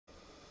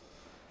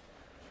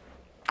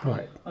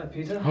Right. Hi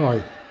Peter.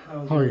 Hi. How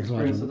was Hi, your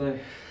experience Ladrhyn.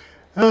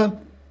 today?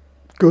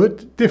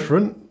 Good,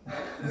 different.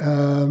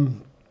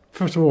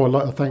 First of all, I'd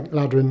like to thank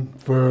Ladrhyn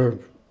for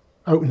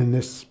opening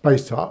this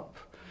space up.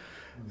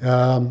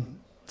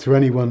 To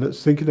anyone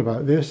that's thinking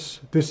about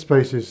this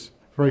space is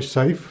very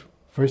safe,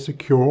 very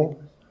secure,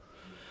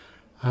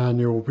 and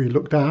you'll be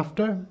looked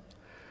after.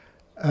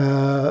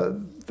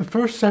 The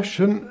first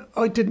session,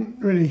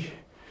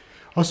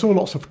 I saw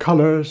lots of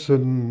colours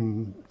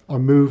and I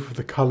moved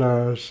the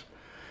colours,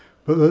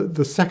 but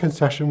the second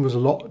session was a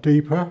lot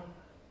deeper.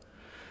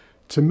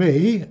 To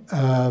me,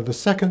 the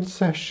second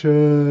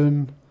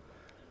session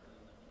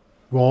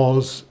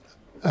was,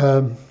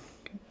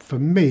 for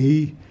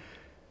me,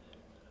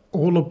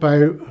 all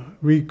about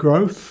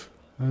regrowth,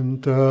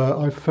 and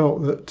I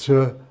felt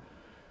that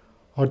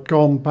I'd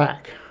gone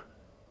back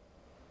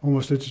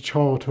almost into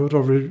childhood.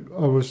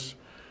 I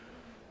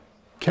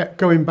kept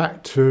going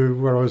back to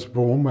where I was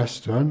born,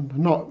 Western,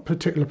 not a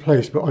particular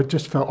place, but I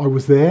just felt I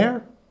was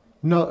there.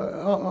 And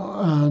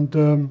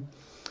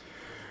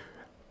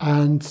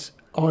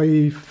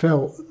I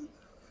felt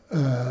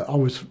I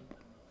was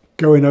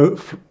going out,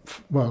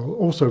 well,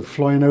 also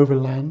flying over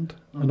land,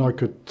 and I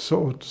could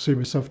sort of see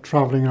myself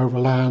travelling over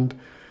land.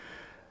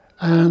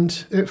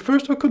 And at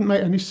first I couldn't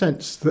make any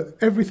sense that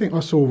everything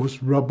I saw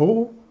was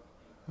rubble,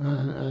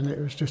 and it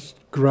was just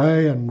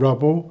grey and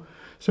rubble,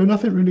 so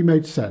nothing really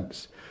made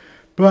sense.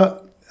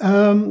 But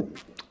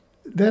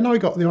then I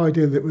got the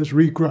idea that it was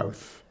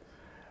regrowth,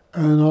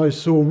 and I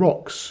saw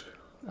rocks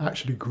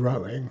actually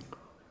growing,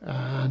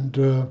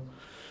 and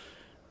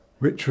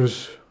which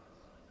was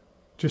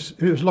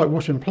just, it was like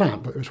watching a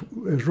plant, but it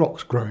was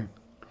rocks growing.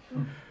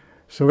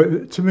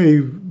 So to me,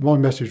 my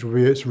message would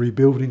be it's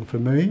rebuilding for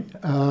me.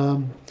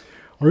 I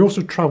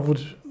also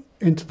travelled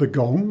into the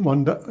gong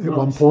at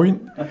one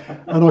point,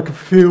 and I could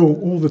feel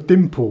all the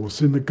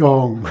dimples in the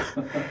gong,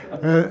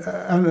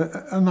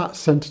 and that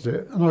centred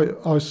it. And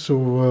I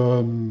saw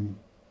a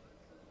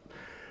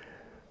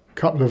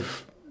couple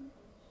of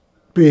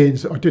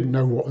beings that I didn't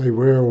know what they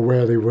were or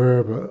where they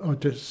were, but I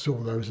just saw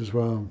those as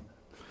well.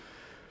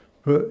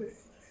 But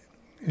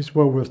it's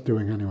well worth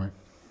doing anyway.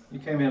 You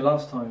came here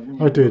last time, didn't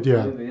you? I did,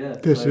 yeah. Yeah.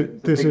 This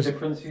is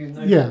difference you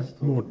noticed? Yeah,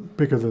 more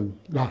bigger than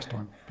last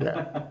time.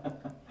 Yeah.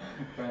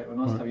 Great. Well,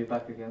 nice to have you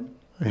back again.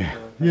 Yeah.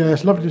 Yeah,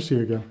 it's lovely to see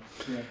you again.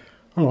 Yeah.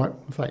 All right.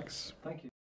 Thanks. Thank you.